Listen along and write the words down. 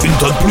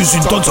tonnes plus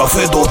une tonne, ça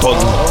fait 2 tonnes.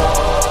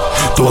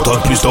 2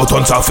 tonnes plus 2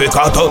 tonnes, ça fait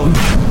 4 tonnes.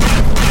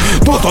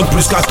 2 tonnes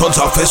plus 4 tonnes,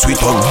 ça fait 8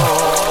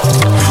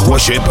 tonnes. Ouais,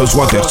 j'ai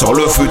besoin d'air sur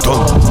le futon.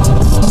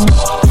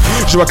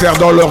 Je vois clair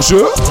dans leur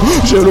jeu,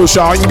 j'ai le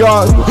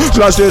Sharingan, je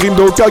lâche les rimes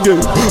d'Okage,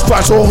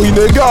 façon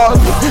Rinnegan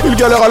Ils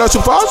galèrent à la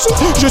surface,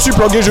 je suis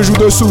planqué, je joue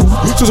dessous.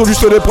 Ce sont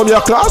juste les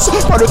premières classes,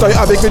 pas de taille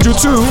avec mes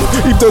jutsus.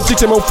 Hypnotique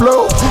c'est mon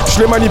flow, je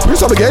les manipule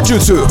avec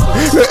Genjutsu.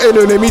 Les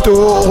haineux, les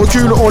mythos,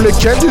 recule, on les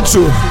Genjutsu.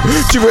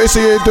 Tu veux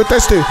essayer de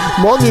tester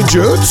mon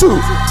Ninjutsu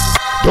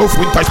Do,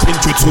 free, taille, spin,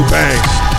 jutsu, bang.